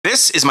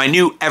This is my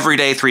new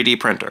everyday 3D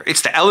printer.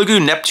 It's the Elegoo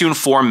Neptune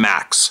 4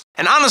 Max.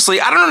 And honestly,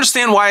 I don't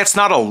understand why it's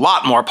not a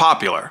lot more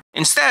popular.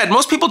 Instead,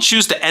 most people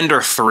choose the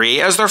Ender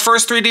 3 as their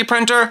first 3D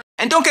printer.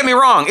 And don't get me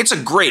wrong, it's a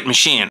great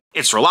machine.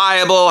 It's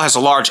reliable, has a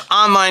large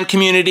online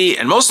community,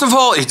 and most of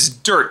all, it's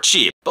dirt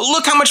cheap. But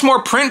look how much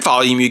more print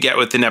volume you get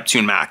with the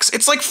Neptune Max.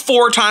 It's like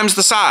 4 times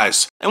the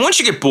size. And once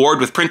you get bored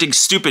with printing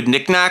stupid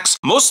knickknacks,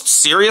 most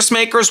serious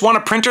makers want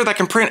a printer that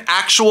can print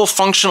actual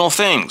functional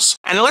things.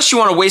 And unless you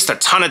want to waste a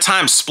ton of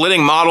time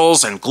splitting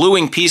models and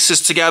gluing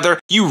pieces together,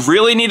 you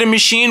really need a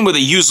machine with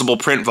a usable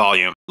print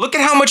volume. Look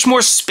at how much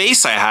more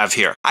space I have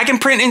here. I can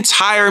print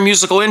entire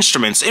musical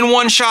instruments in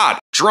one shot.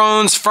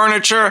 Drones,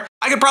 furniture.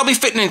 I could probably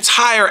fit an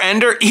entire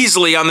Ender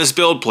easily on this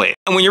build plate.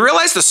 And when you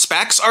realize the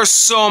specs are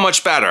so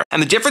much better,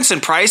 and the difference in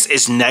price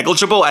is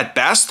negligible at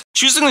best,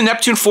 choosing the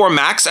Neptune 4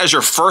 Max as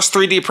your first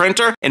 3D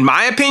printer, in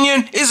my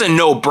opinion, is a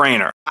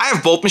no-brainer. I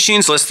have both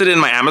machines listed in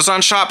my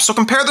Amazon shop, so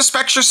compare the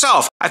specs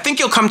yourself. I think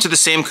you'll come to the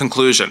same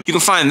conclusion. You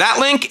can find that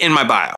link in my bio.